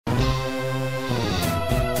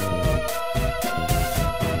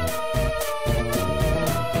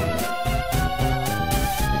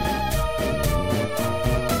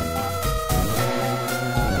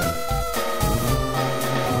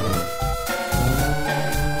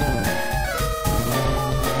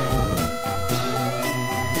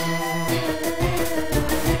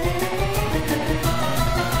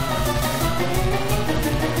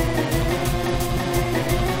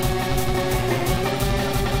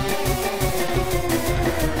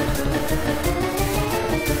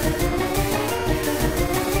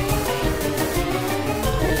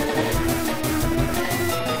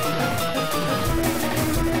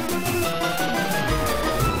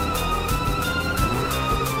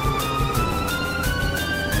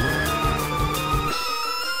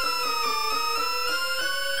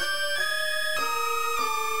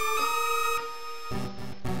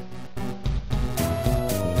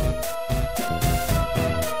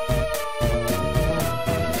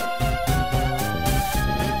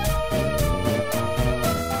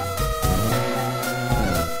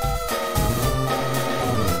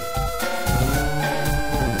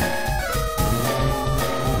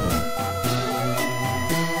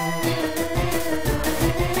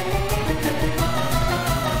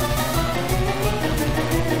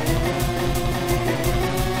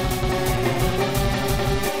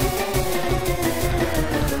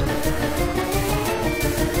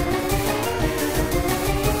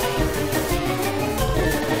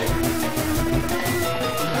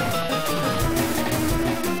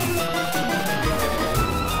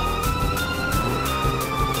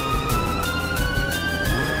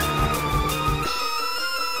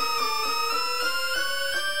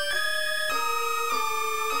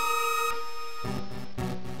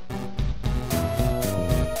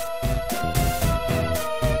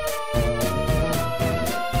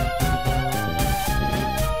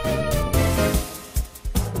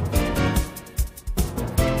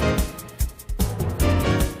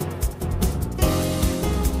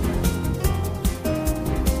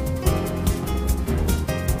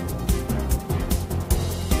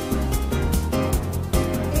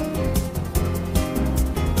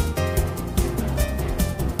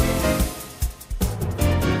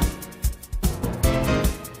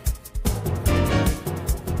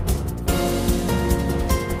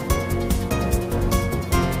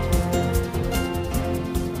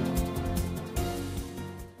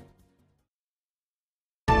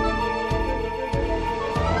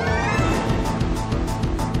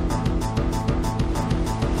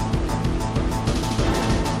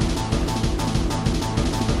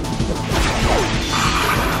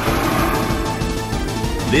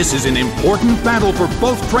This is an important battle for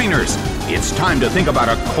both trainers. It's time to think about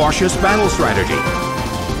a cautious battle strategy.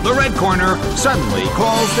 The red corner suddenly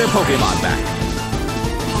calls their Pokémon back.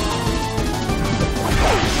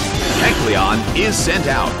 Kecleon is sent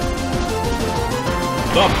out.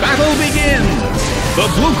 The battle begins! The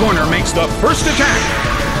blue corner makes the first attack.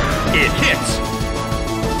 It hits.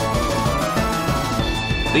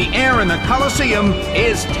 The air in the Colosseum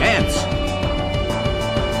is tense.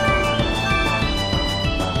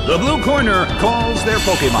 The blue corner calls their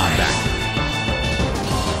Pokémon back.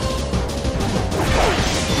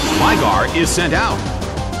 Gligar is sent out.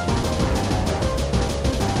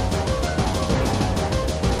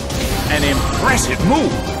 An impressive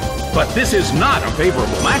move, but this is not a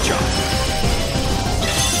favorable matchup.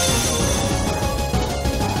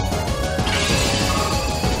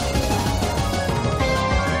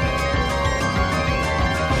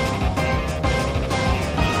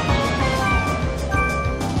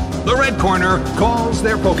 The red corner calls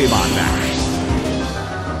their Pokémon back.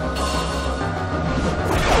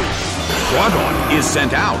 Crawdaunt is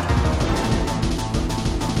sent out.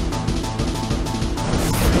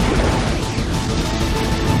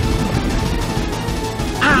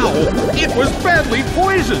 Ow! It was badly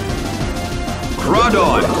poisoned!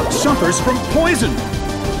 Crawdaunt suffers from poison.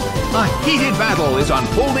 A heated battle is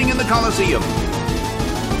unfolding in the Colosseum.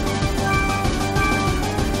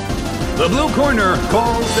 The blue corner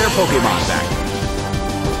calls their Pokémon back.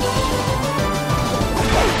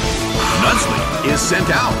 Nuzleaf is sent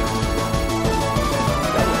out.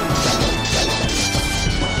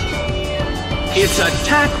 Its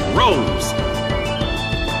attack rose.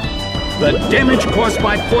 The damage caused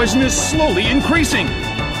by poison is slowly increasing.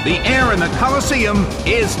 The air in the Colosseum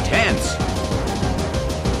is tense.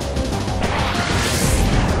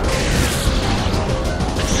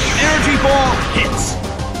 Energy ball hits.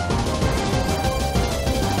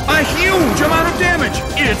 A huge amount of damage!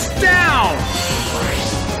 It's down!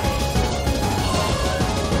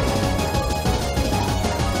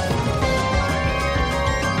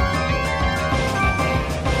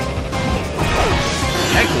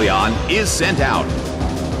 Kecleon is sent out.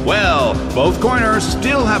 Well, both corners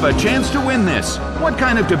still have a chance to win this. What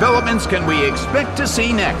kind of developments can we expect to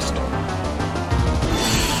see next?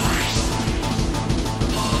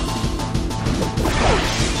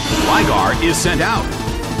 Gligar is sent out.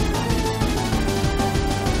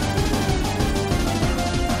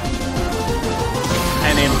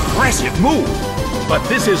 An impressive move, but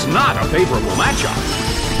this is not a favorable matchup.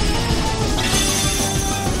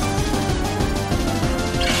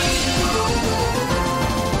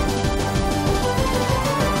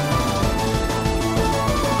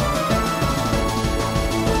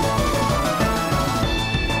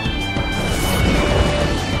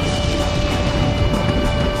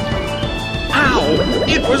 Ow!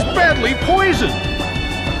 It was badly poisoned!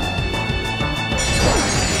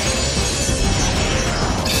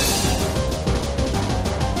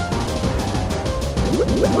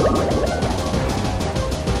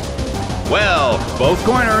 Well, both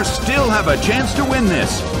corners still have a chance to win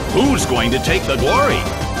this. Who's going to take the glory?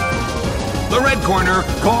 The red corner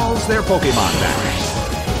calls their Pokémon back.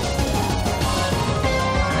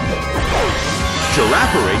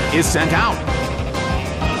 Girafarig is sent out.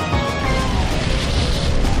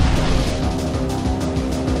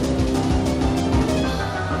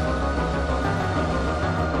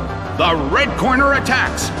 The red corner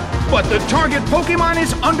attacks, but the target Pokémon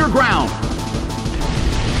is underground.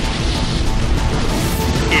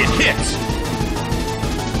 It hits.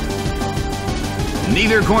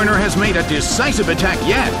 Neither corner has made a decisive attack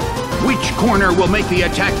yet. Which corner will make the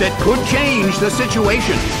attack that could change the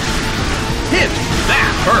situation? Hit!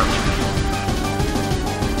 That hurt!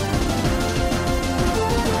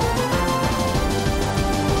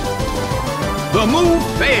 The move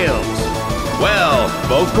fails. Well,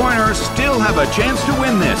 both corners still have a chance to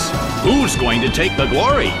win this. Who's going to take the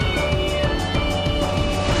glory?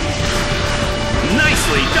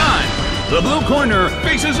 Nicely done! The blue corner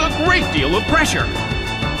faces a great deal of pressure.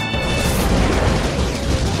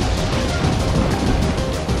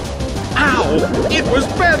 Ow! It was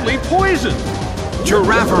badly poisoned!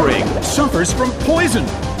 Girafarig suffers from poison.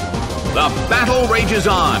 The battle rages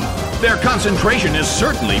on. Their concentration is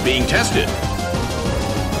certainly being tested.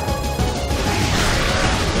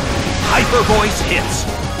 Hyper Voice hits.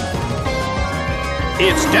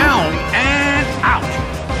 It's down and out.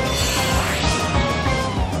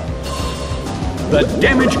 The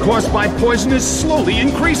damage caused by poison is slowly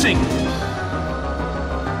increasing.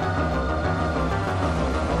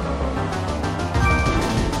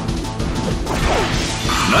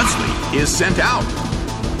 Nuzleaf is sent out.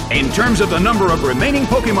 In terms of the number of remaining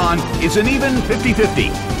Pokémon, it's an even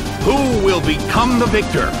 50-50. Who will become the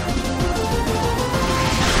victor?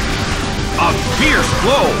 A fierce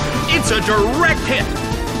blow! It's a direct hit!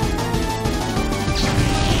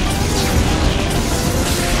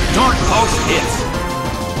 Dark Pulse hits.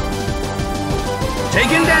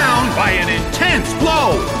 Taken down by an intense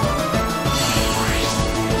blow!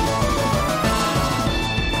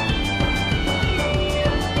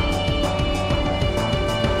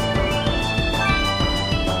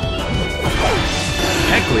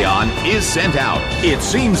 Kecleon is sent out. It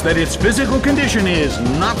seems that its physical condition is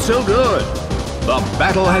not so good. The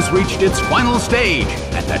battle has reached its final stage,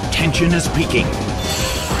 and the tension is peaking.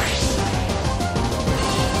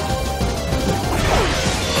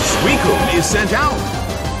 Suicune is sent out.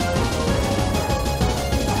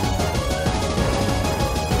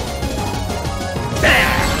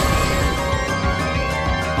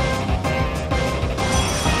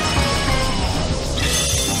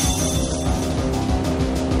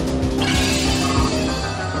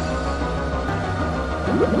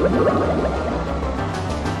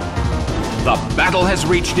 The battle has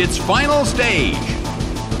reached its final stage.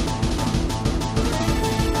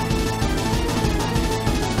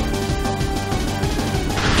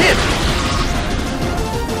 Hit!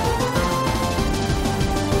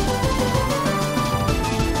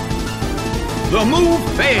 The move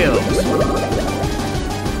fails.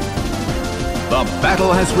 The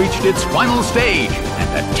battle has reached its final stage, and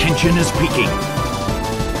the tension is peaking.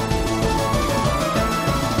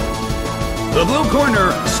 The blue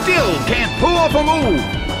corner still can't pull off a move.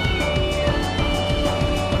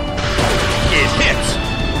 It hits.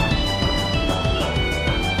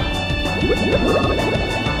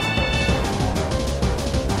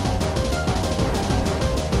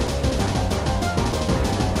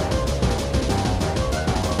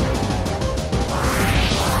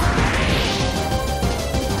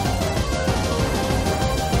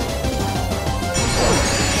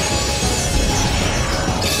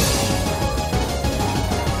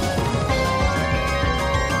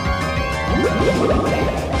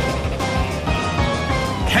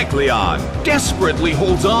 Kecleon desperately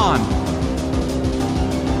holds on.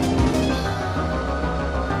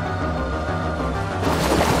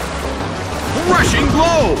 Rushing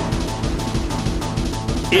blow!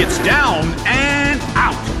 It's down and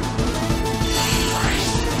out.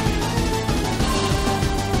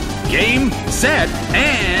 Game, set,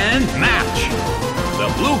 and match.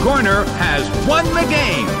 The blue corner has won the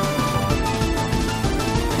game.